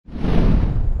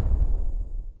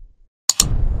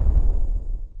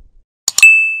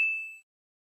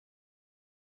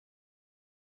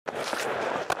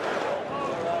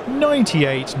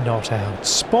98 Not Out,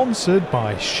 sponsored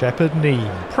by Shepherd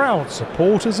Neame, proud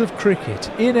supporters of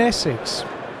cricket in Essex.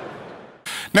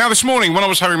 Now, this morning, when I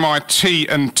was having my tea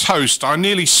and toast, I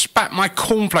nearly spat my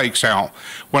cornflakes out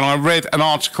when I read an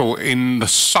article in The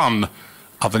Sun.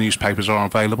 Other newspapers are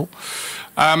available.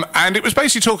 And it was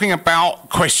basically talking about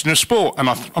Question of Sport. And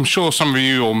I'm sure some of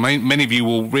you, or many of you,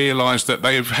 will realise that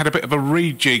they've had a bit of a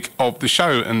rejig of the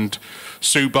show. And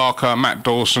Sue Barker, Matt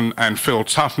Dawson and Phil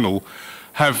Tufnell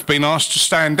have been asked to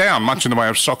stand down, much in the way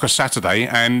of Soccer Saturday,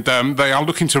 and they are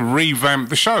looking to revamp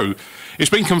the show. It's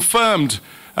been confirmed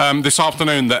this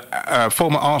afternoon that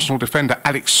former Arsenal defender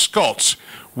Alex Scott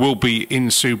will be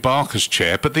in Sue Barker's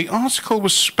chair, but the article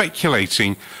was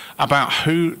speculating about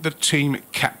who the team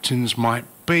captains might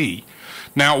be.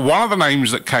 Now, one of the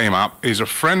names that came up is a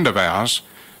friend of ours,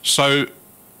 so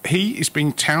he is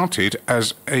being touted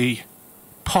as a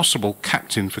possible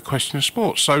captain for Question of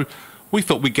Sport. So we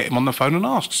thought we'd get him on the phone and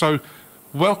ask. So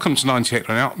welcome to 98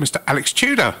 Out, Mr. Alex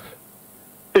Tudor.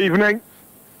 Evening.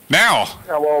 Now,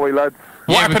 how are we, lads?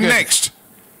 What happened next?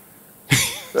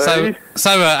 So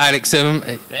Alex,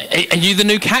 are you the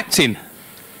new captain?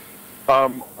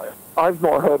 I've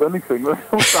not heard anything.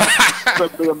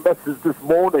 Sent me a message this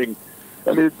morning,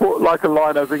 and he put like a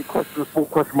line as in question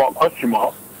sport, question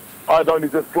mark. I'd only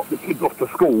just dropped the kids off to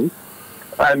school,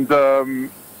 and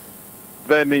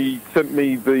then he sent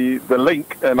me the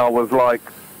link, and I was like,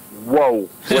 whoa,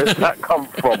 where's that come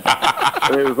from?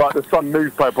 And it was like the Sun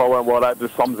newspaper. I went, well, that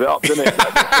just sums it up, didn't it?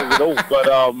 That just says it all.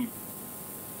 But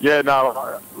yeah,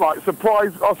 no, like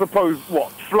surprised, I suppose.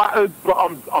 What, flattered? But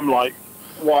I'm like,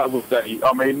 why was they?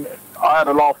 I mean, I had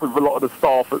a laugh with a lot of the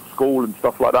staff at school and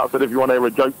stuff like that. I said, if you want to hear a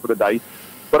joke for the day.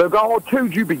 But they go, oh,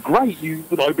 Tude, you'd be great. You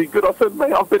know, be good. I said,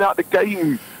 mate, I've been out the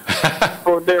game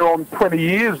for near on 20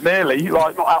 years, nearly.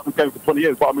 Like, not out the game for 20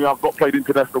 years, but I mean, I've not played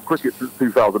international cricket since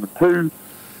 2002.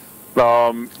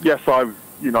 Yes, I've,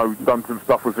 you know, done some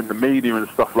stuff within the media and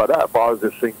stuff like that, but I was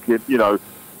just thinking, you know,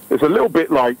 it's a little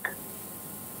bit like,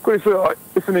 it's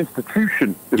an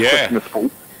institution, this Question of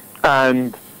Sport.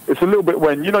 And it's a little bit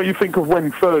when, you know, you think of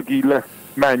when Fergie left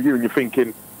Man U and you're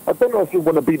thinking, I don't know if you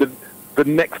want to be the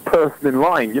next person in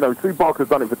line. You know, Sue Barker's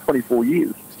done it for 24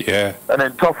 years. Yeah. And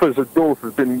then Tuffers and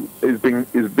Dawson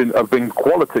have been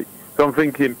quality. So I'm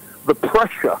thinking the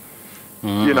pressure,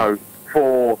 you know,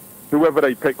 for whoever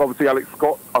they pick. Obviously, Alex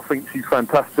Scott, I think she's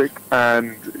fantastic,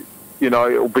 and you know,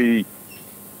 it'll be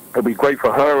great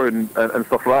for her and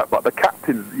stuff like that. But the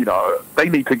captains, you know, they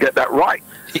need to get that right.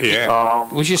 Yeah.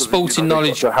 Was your sporting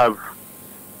knowledge to have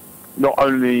not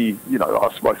only, you know,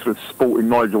 I suppose sporting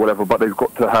knowledge or whatever, but they've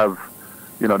got to have,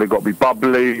 you know, they've got to be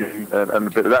bubbly and a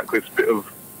bit of that, because a bit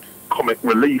of comic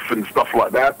relief and stuff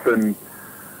like that. And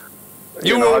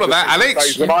you know, all of that,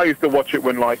 Alex. When I used to watch it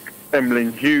when like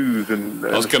Emlyn Hughes and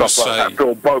I was going to stuff say like that,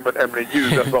 Phil Bowman, Emlyn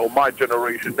Hughes, that's all my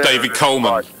generation. David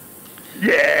Coleman. Like,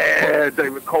 yeah,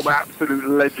 David Coleman, absolute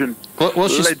legend.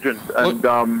 Legend.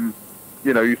 And,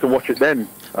 you know, used to watch it then.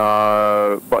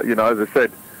 But, you know, as I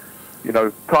said, you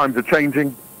know, times are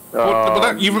changing.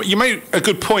 You made a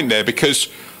good point there, because,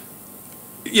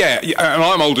 yeah, and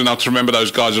I'm old enough to remember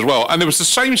those guys as well. And there was the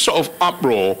same sort of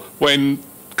uproar when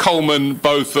Coleman,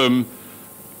 Botham,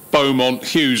 Beaumont,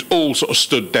 Hughes all sort of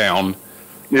stood down.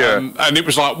 Yeah. And it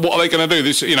was like, what are they going to do?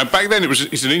 This, you know, back then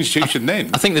it's an institution. Then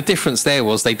I think the difference there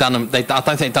was I don't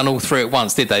think they'd done all three at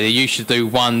once, did they? They used to do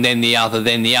one, then the other,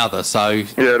 then the other. So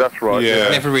yeah, that's right. Yeah,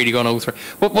 never really gone all three.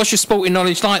 What's your sporting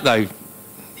knowledge like, though?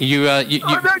 I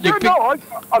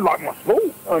like my sport.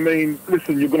 I mean,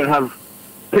 listen, you're going to have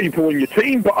people in your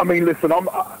team, but I mean, listen,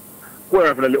 we're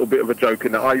having a little bit of a joke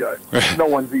in that. No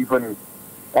one's even.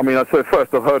 I mean, the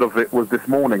first I've heard of it was this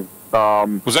morning.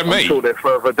 Was that me? I'm sure they're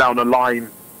further down the line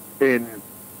in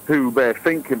who they're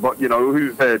thinking, but you know,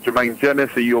 who's there? Jermaine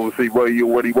Jenis, he obviously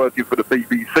already working for the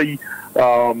BBC.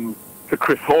 To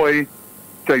Chris Hoy,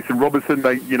 Jason Robertson,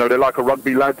 they're like a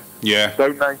rugby lad,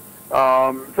 don't they?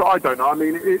 So I don't know. I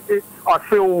mean, I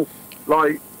feel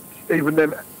like even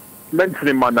them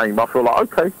mentioning my name, I feel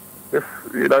like, okay, if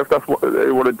that's what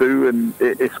they want to do, and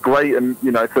it's great, and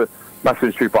you know, it's a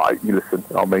massive truth. But you listen,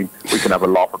 I mean, we can have a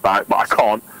laugh about it, but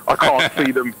I can't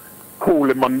see them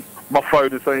calling my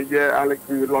phone and saying, yeah, Alex,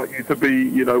 we would like you to be,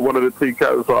 you know, one of the team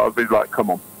captains. So I'd be like, come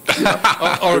on. You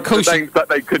know, or of course, the names that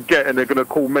they could get, and they're going to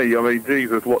call me. I mean,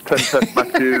 Jesus, what 10 test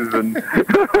matches and.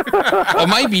 Or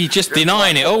maybe you're just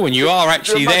denying it all, and you are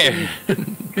actually there.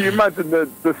 Can you imagine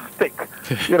the stick?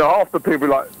 You know, half the people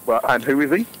are like, well, and who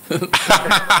is he?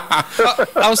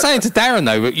 I was saying to Darren,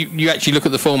 though, you actually look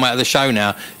at the format of the show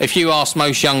now. If you ask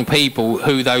most young people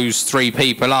who those three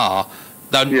people are,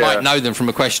 they might know them from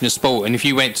A Question of Sport. And if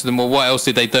you went to them, well, what else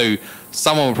did they do?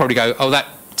 Someone would probably go, oh, that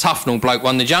Tufnell bloke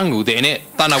won the jungle, didn't it?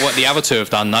 Don't know what the other two have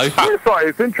done though. It's like,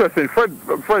 it's interesting. Fred,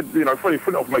 Freddie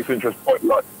Flintoff makes an interesting point.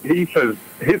 Like, he says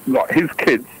his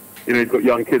kids, he's got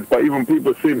young kids, but even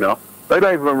people assume now they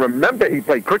don't even remember he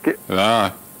played cricket.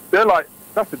 Ah. They're like,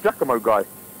 that's the Giacomo guy.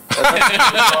 You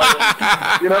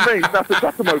know what I mean? That's the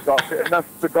Giacomo guy, and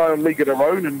that's the guy on League of Their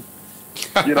Own. And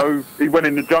he went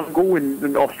in the jungle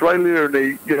in Australia, and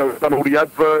he done all the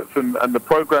adverts and the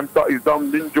programs that he's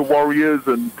done, Ninja Warriors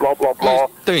and blah blah blah.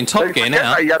 He's doing Top Gear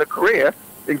now. He had a career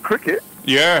in cricket.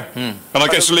 Yeah, and I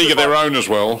guess League of Their Own as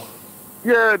well.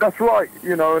 Yeah, that's right.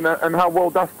 And how well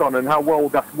that's done and how well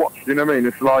that's watched. You know what I mean?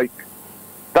 It's like,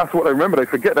 that's what they remember. They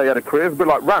forget they had a career. It's a bit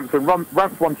like Ramps, and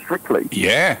Ramps won Strictly.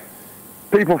 Yeah.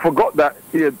 People forgot that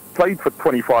he had played for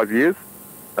 25 years,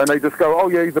 and they just go, oh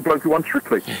yeah, he's the bloke who won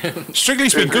Strictly.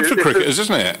 Strictly's been good for cricketers,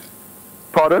 isn't it?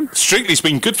 Pardon? Strictly's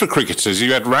been good for cricketers.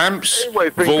 You had Ramps, Anyway,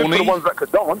 it's been good for the Varney. ones that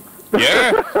could dance.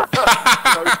 Yeah.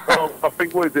 I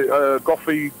think, what is it,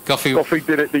 Goffey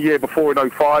did it the year before in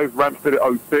 05, Ramps did it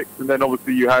 06, and then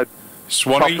obviously you had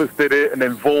Swanee. Tuffers did it, and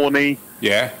then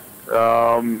Yeah.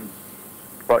 Varney.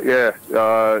 But yeah,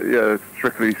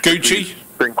 Strictly's Gucci.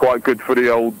 been quite good for the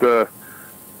old, for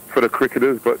the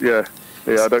cricketers, but yeah,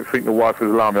 I don't think the wife was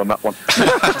allowing me on that one.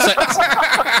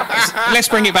 Let's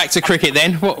bring it back to cricket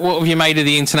then. What have you made of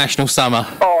the international summer?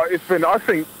 Oh, it's been, I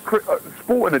think,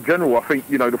 sport in general, I think,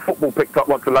 the football picked up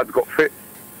once the lads got fit,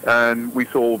 and we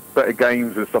saw better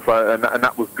games and stuff like that, and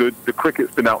that was good. The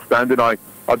cricket's been outstanding. I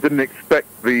didn't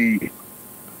expect the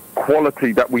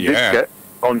quality that we did get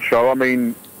on show. I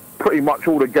mean, pretty much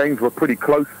all the games were pretty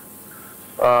close.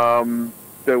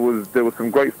 There was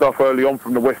some great stuff early on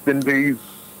from the West Indies,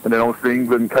 and then obviously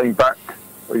England came back.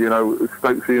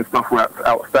 Stokesy and stuff were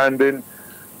outstanding.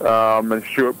 And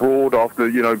Stuart Broad, after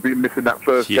being missing that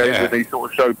first game, and he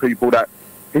sort of showed people that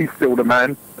he's still the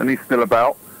man and he's still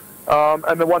about.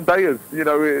 And the one dayers,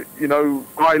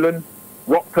 Ireland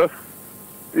rocked us,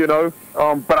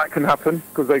 but that can happen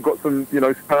because they got some,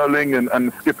 Sterling and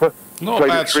the skipper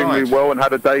played extremely well and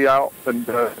had a day out and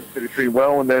did extremely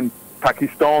well. And then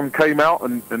Pakistan came out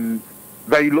and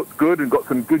they looked good and got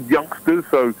some good youngsters.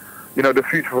 So, the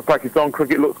future for Pakistan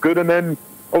cricket looks good. And then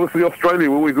obviously Australia,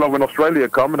 we always love when Australia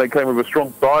come, and they came with a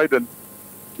strong side, and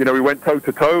we went toe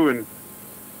to toe. And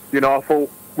I thought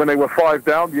when they were 5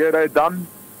 down, they're done.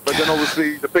 But then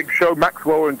obviously the big show,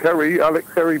 Maxwell and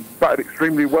Alex Carey batted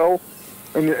extremely well,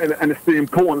 and it's the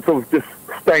importance of just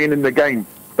staying in the game,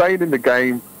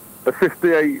 a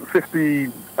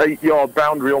 58 yard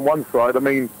boundary on one side. I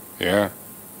mean, I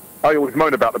always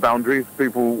moan about the boundaries.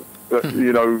 People that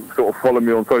sort of follow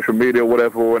me on social media or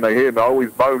whatever, when they hear me, I always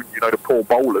moan, the poor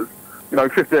bowlers.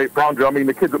 58 boundary. I mean,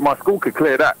 the kids at my school could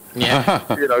clear that. Yeah.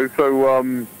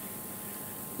 So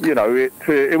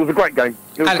it was a great game.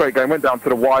 It was a great game. Went down to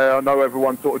the wire. I know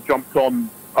everyone sort of jumped on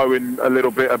Owen a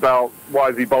little bit about why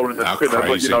is he bowling the spinner,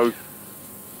 crazy. but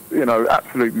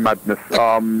absolute madness.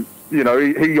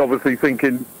 He obviously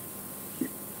thinking,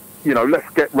 let's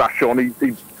get Rash on.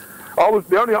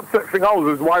 The only upset thing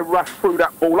was why Rash threw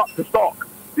that ball up to stock.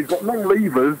 He's got long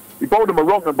levers. He bowled him a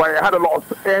wrong one, but it had a lot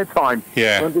of air time.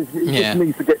 Yeah. And he just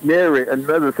needs to get near it. And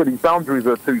as I said, his boundaries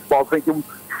are too small. I was thinking,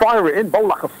 fire it in, bowl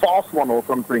like a fast one or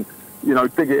something.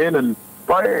 Dig it in.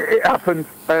 But it happens,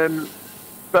 and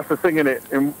that's the thing in it.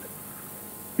 And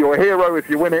you're a hero if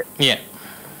you win it. Yeah.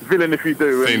 Villain if you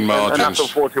do. Thin and margins. that's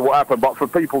unfortunately what happened. But for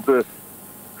people to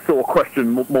sort of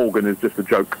question Morgan is just a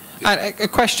joke. And a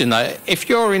question though, if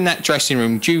you're in that dressing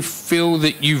room, do you feel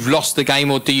that you've lost the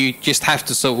game, or do you just have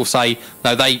to sort of say,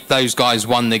 no, those guys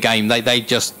won the game, they've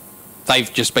just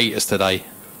beat us today?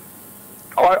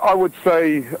 I would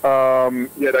say,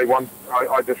 they won.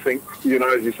 I just think, as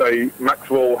you say,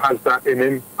 Maxwell has that in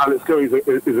him. Alex Carey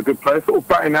is a good player, sort of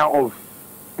batting out of,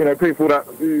 people that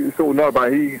you sort of know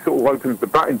about. He sort of opens the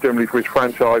batting generally for his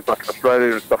franchise back in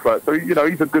Australia and stuff like that. So,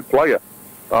 he's a good player.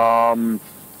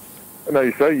 And as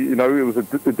you say, it was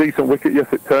a decent wicket. Yes,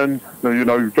 it turned.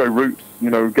 Joe Root,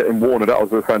 getting Warner, that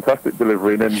was a fantastic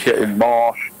delivery. And then getting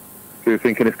Marsh, so you're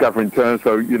thinking it's gathering turns.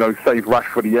 So, save Rash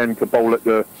for the end to bowl at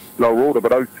the lower order.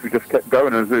 But those two just kept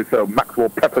going. And so Maxwell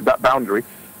peppered that boundary.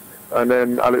 And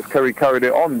then Alex Carey carried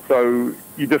it on. So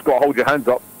you just got to hold your hands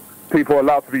up. People are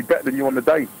allowed to be better than you on the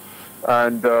day.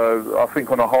 And I think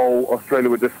on a whole, Australia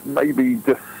were just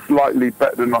slightly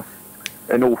better than us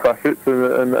in all facets,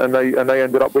 and they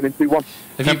ended up winning 2-1.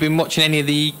 Have you been watching any of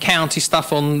the county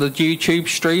stuff on the YouTube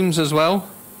streams as well?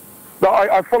 No,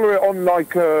 I follow it on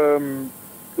like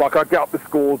like I get up the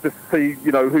scores just to see,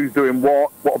 you know, who's doing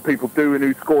what are people doing,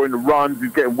 who's scoring the runs,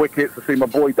 who's getting wickets. I see my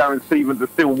boy Darren Stevens is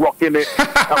still rocking it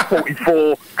at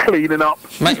 44, cleaning up.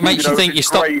 Makes you think you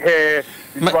stop. Grey hair,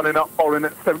 he's running up, bowling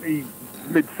at 70,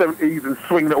 mid-70s and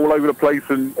swinging it all over the place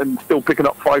and still picking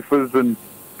up fifers, and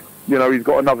you know, he's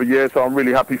got another year, so I'm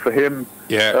really happy for him.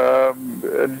 Yeah.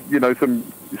 And you know, some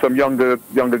younger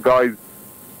guys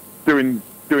doing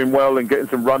well and getting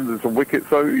some runs and some wickets.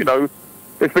 So you know,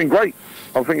 it's been great.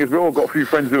 I think we've all got a few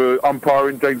friends who are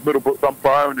umpiring. James Middlebrook's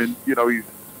umpiring, and you know,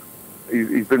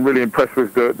 he's been really impressed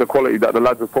with the quality that the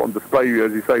lads have put on display,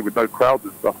 as you say, with no crowds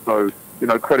and stuff. So you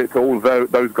know, credit to all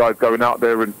of those guys going out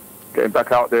there and getting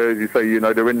back out there. As you say, you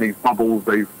know, they're in these bubbles.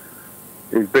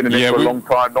 He's been in it for a long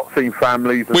time, not seen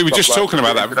families. We were just talking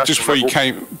about that just before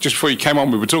you came on.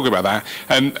 We were talking about that,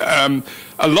 and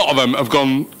a lot of them have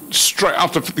gone straight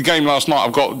after the game last night.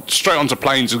 I've got straight onto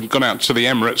planes and gone out to the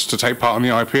Emirates to take part in the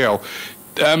IPL.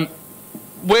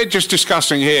 We're just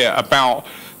discussing here about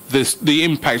the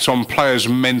impact on players'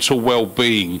 mental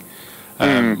well-being.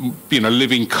 You know,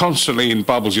 living constantly in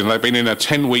bubbles. You know, they've been in a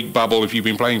 10-week bubble if you've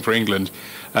been playing for England.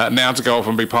 Now to go off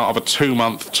and be part of a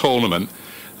 2-month tournament.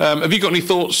 Have you got any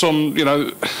thoughts on, you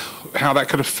know, how that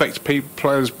could affect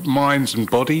players' minds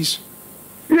and bodies?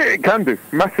 Yeah, it can do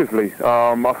massively.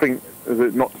 I think, is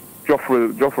it not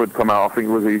Joffre had come out? I think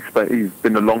he's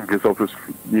been the longest of us.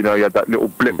 You know, he had that little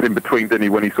blip in between, didn't he,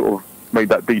 when he sort of made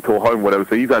that detour home, whatever.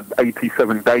 So he's had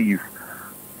 87 days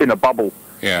in a bubble.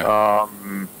 Yeah.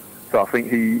 So I think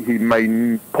he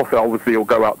may possibly, obviously he'll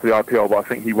go out to the IPL, but I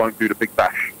think he won't do the big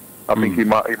bash. I think he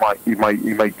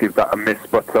may give that a miss,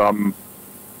 but.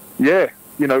 Yeah,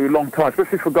 you know, a long time,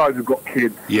 especially for guys who've got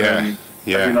kids. Yeah,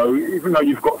 yeah. You know, even though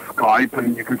you've got Skype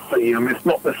and you can see them, it's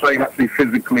not the same actually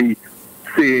physically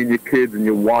seeing your kids and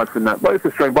your wife and that. But it's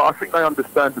a shame. But I think they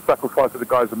understand the sacrifice that the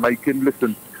guys are making.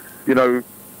 Listen, you know,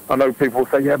 I know people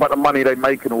say, yeah, about the money they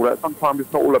make and all that. Sometimes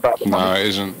it's not all about the money. No, it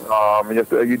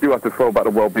isn't. You do have to throw about the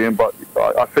well-being. But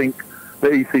I think the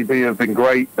ECB have been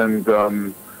great, and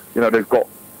you know, they've got,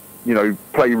 you know,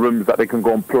 playrooms that they can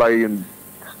go and play and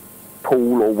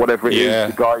pool or whatever it is.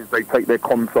 The guys, they take their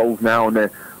consoles now, and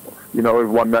they're, you know,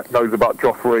 everyone that knows about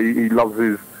Joffre, he loves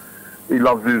his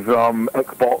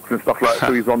Xbox and stuff like that,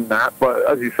 so he's on that. But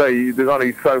as you say, there's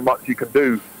only so much you can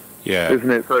do, isn't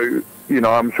it? So, you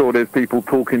know, I'm sure there's people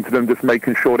talking to them, just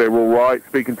making sure they're all right,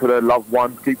 speaking to their loved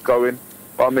ones, keep going.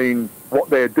 But I mean,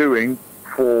 what they're doing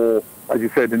for, as you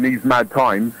said, in these mad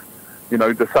times, you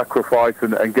know, the sacrifice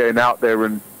and getting out there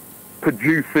and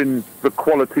producing the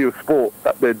quality of sport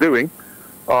that they're doing,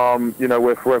 you know,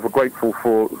 we're forever grateful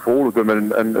for all of them,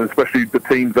 and especially the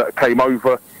teams that came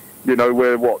over. You know,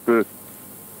 we're the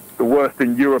worst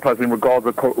in Europe as in regards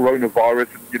to coronavirus.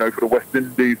 You know, for the West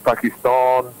Indies,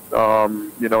 Pakistan,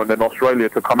 you know, and then Australia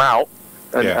to come out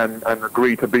and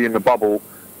agree to be in the bubble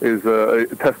is a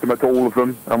testament to all of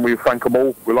them, and we thank them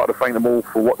all. We like to thank them all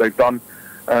for what they've done,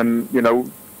 and you know,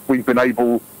 we've been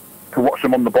able to watch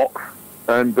them on the box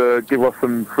and give us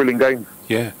some thrilling games.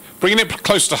 Yeah. Bringing it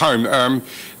close to home, and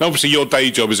obviously your day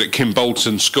job is at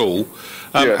Kimbolton School.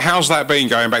 How's that been,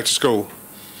 going back to school?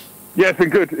 Yeah, it's been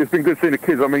good. It's been good seeing the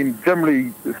kids. I mean,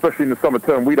 generally, especially in the summer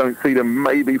term, we don't see them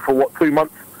maybe for, 2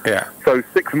 months? Yeah. So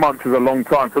 6 months is a long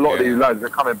time. So a lot of these lads are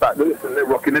coming back. Listen, they're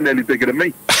rocking. They're nearly bigger than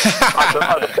me.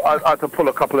 I had to pull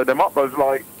a couple of them up. I was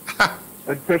like,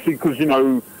 especially because, you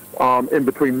know, in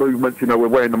between movements, you know, we're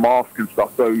wearing the mask and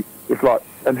stuff. So it's like,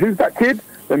 and who's that kid?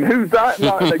 And who's that?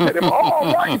 Like, and they get them,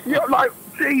 oh, right. Yeah, like,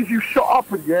 geez, you shot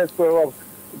up. And yeah, so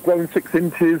I've grown 6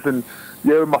 inches, and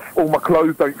yeah, all my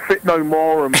clothes don't fit no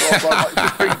more. And blah, blah, blah. It's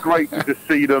just been great to just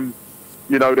see them.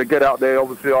 You know, they get out there.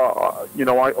 Obviously,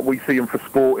 we see them for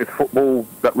sport. It's football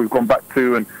that we've gone back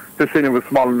to, and just seeing them with a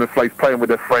smile on their face, playing with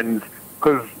their friends.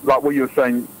 Because, like what you were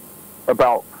saying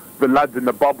about the lads in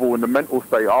the bubble and the mental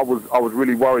state, I was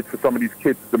really worried for some of these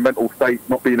kids, the mental state,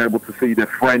 not being able to see their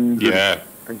friends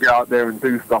and get out there and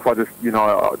do stuff. I just, you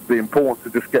know, the importance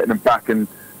of just getting them back and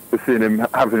just seeing them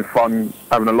having fun,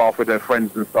 having a laugh with their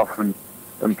friends and stuff, and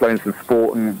playing some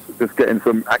sport and just getting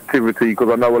some activity. Because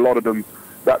I know a lot of them,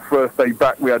 that first day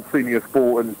back, we had senior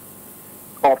sport, and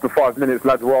after 5 minutes,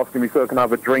 lads were asking me, sir, can I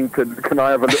have a drink and can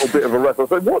I have a little bit of a rest? I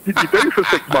said, what did you do for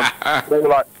 6 months? They were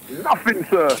like, nothing,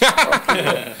 sir.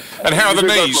 And how are the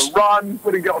knees? Run,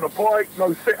 couldn't get on a bike,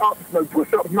 no sit-ups, no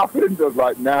push-ups, nothing. I was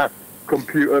like, nah,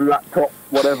 computer, laptop,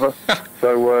 whatever.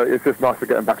 So it's just nice to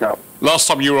get them back out. Last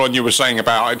time you were on, you were saying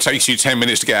about it takes you 10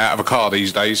 minutes to get out of a car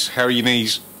these days. How are your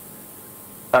knees?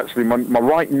 Actually, my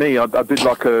right knee, I did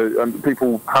like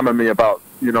people hammer me about,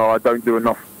 you know, I don't do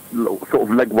enough sort of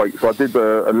leg weight. So I did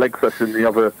a leg session the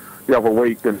other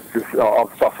week, and just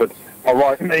I've suffered my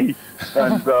right knee,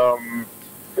 and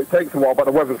it takes a while, but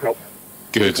the weather's helped.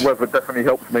 Good. The weather definitely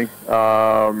helps me.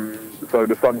 So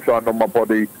the sunshine on my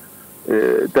body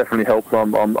definitely helps.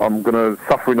 I'm going to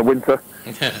suffer in the winter.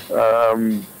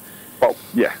 But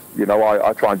yeah, you know,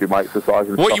 I try and do my exercise.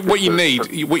 And What you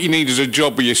need is a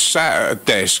job where you're sat at a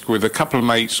desk with a couple of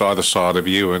mates either side of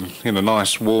you, and in a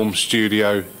nice warm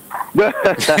studio. My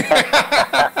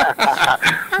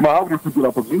husband used to get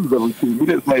up and move every 2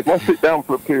 minutes, mate. If I sit down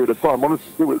for a period of time,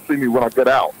 honestly, they would see me when I get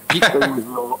out. They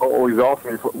always ask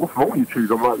me, what's wrong with you,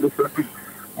 Tudor? I'm like, listen,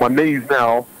 my knees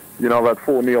now, you know, I've had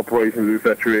 4 knee operations,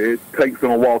 etc. It takes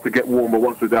them a while to get warm, but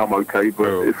once they're down, okay.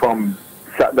 But if I'm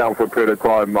sat down for a period of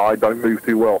time, I don't move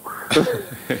too well.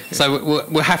 So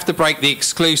we'll have to break the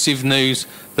exclusive news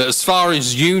that, as far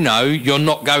as you know, you're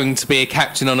not going to be a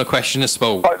captain on A Question of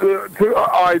Sport.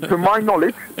 To my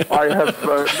knowledge, I have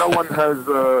no one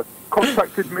has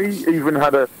contacted me, even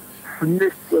had a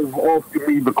sniff of asking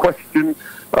me the question.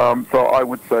 So I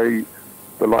would say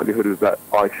the likelihood is that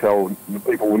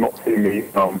people will not see me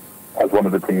as one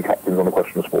of the team captains on A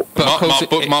Question of Sport.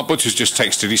 But Mark Butcher's just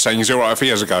texted. He's saying he's all right if he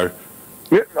has a go.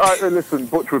 Yeah, listen,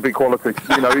 Butcher would be quality.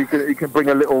 You know, he can bring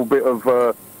a little bit of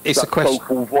it's a question.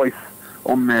 soulful voice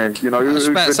on there. You know, who's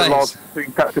been the last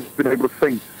team captain who's been able to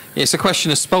sing. It's A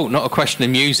Question of Sport, not a question of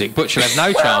music. Butcher will have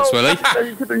no chance, will he?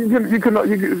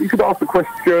 You could ask the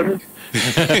question.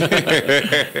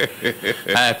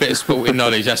 A bit of sporting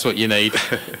knowledge, that's what you need.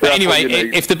 But anyway,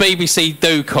 if the BBC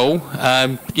do call,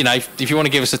 you know, if you want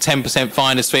to give us a 10%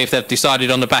 finder's fee if they've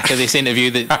decided on the back of this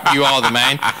interview that you are the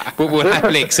man, but we'll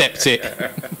happily accept it.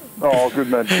 Oh, good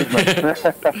man.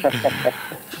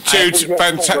 Jude,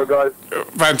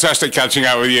 fantastic catching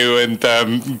up with you, and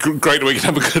great that we can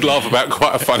have a good laugh about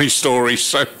quite a funny story.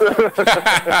 So,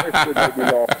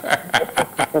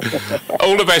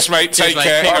 all the best, mate. Take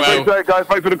care. Have a great day, guys.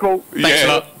 Thanks for the call. Thanks a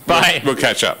lot. Bye. We'll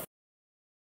catch up.